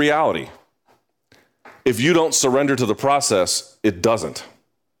here's the reality. If you don't surrender to the process, it doesn't.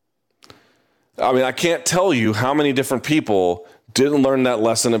 I mean, I can't tell you how many different people didn't learn that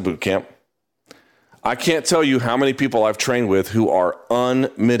lesson at boot camp. I can't tell you how many people I've trained with who are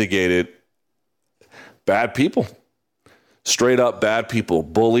unmitigated bad people. Straight up bad people.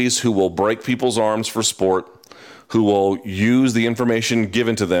 Bullies who will break people's arms for sport, who will use the information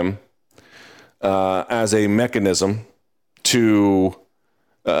given to them as a mechanism to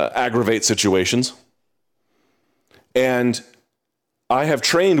aggravate situations. And I have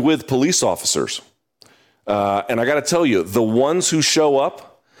trained with police officers. And I got to tell you, the ones who show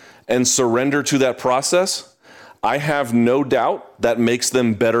up and surrender to that process, I have no doubt that makes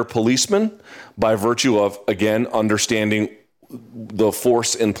them better policemen by virtue of, again, understanding the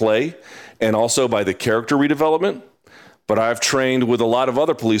force in play and also by the character redevelopment. But I've trained with a lot of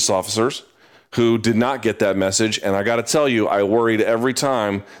other police officers who did not get that message. And I got to tell you, I worried every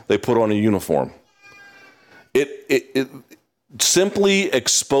time they put on a uniform. It simply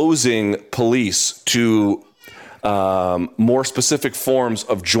exposing police to more specific forms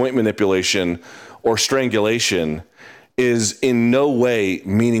of joint manipulation or strangulation is in no way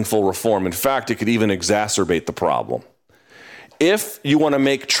meaningful reform. In fact, it could even exacerbate the problem. If you want to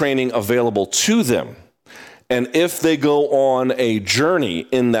make training available to them, and if they go on a journey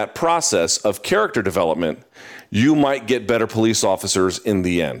in that process of character development, you might get better police officers in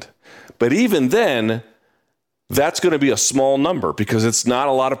the end. But even then, that's going to be a small number because it's not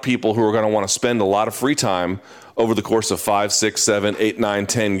a lot of people who are going to want to spend a lot of free time over the course of 5, 6, 7, 8, 9,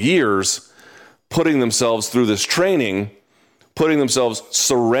 10 years putting themselves through this training, putting themselves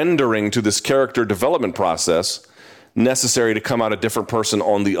surrendering to this character development process necessary to come out a different person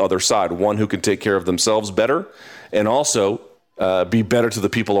on the other side, one who can take care of themselves better and also be better to the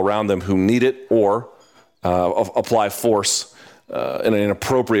people around them who need it or apply force in an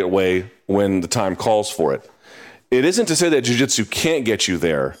appropriate way when the time calls for it. It isn't to say that jiu-jitsu can't get you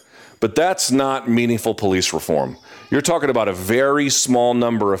there, but that's not meaningful police reform. You're talking about a very small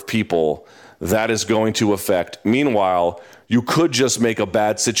number of people that is going to affect. Meanwhile, you could just make a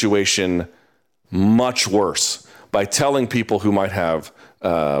bad situation much worse by telling people who might have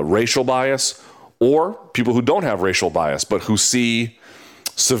racial bias, or people who don't have racial bias, but who see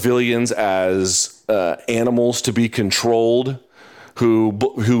civilians as animals to be controlled,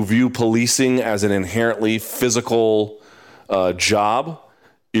 who view policing as an inherently physical job.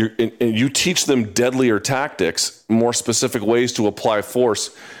 You teach them deadlier tactics, more specific ways to apply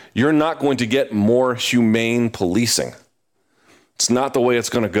force. You're not going to get more humane policing. It's not the way it's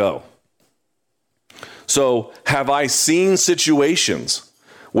going to go. So, have I seen situations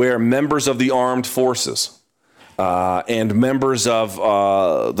where members of the armed forces and members of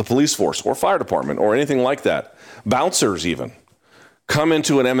the police force or fire department or anything like that, bouncers even, come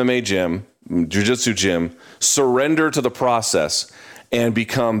into an MMA gym, jiu-jitsu gym, surrender to the process, and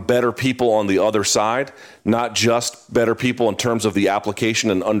become better people on the other side, not just better people in terms of the application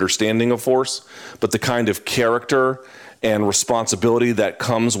and understanding of force, but the kind of character and responsibility that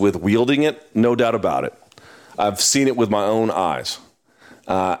comes with wielding it? No doubt about it. I've seen it with my own eyes.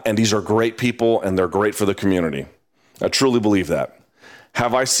 And these are great people, and they're great for the community. I truly believe that.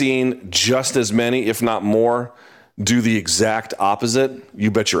 Have I seen just as many, if not more, do the exact opposite?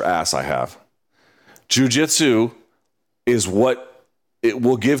 You bet your ass I have. Jiu-jitsu is what it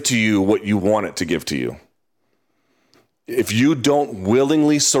will give to you what you want it to give to you. If you don't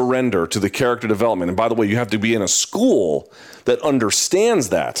willingly surrender to the character development, and by the way, you have to be in a school that understands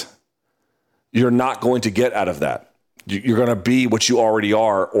that, you're not going to get out of that. You're going to be what you already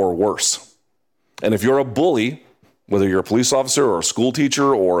are or worse. And if you're a bully, whether you're a police officer or a school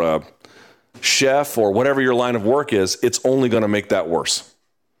teacher or a chef or whatever your line of work is, it's only going to make that worse.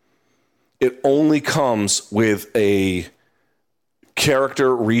 It only comes with a character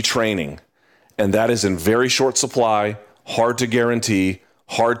retraining, and that is in very short supply, hard to guarantee,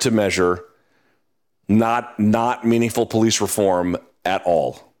 hard to measure, not meaningful police reform at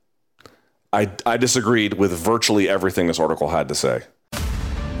all. I disagreed with virtually everything this article had to say.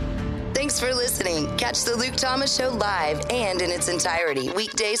 Thanks for listening. Catch the Luke Thomas Show live and in its entirety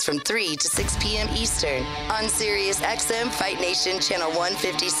weekdays from 3 to 6 p.m. Eastern on Sirius XM Fight Nation Channel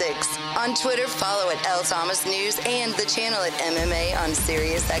 156. On Twitter, follow at L Thomas News and the channel at MMA on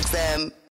Sirius XM.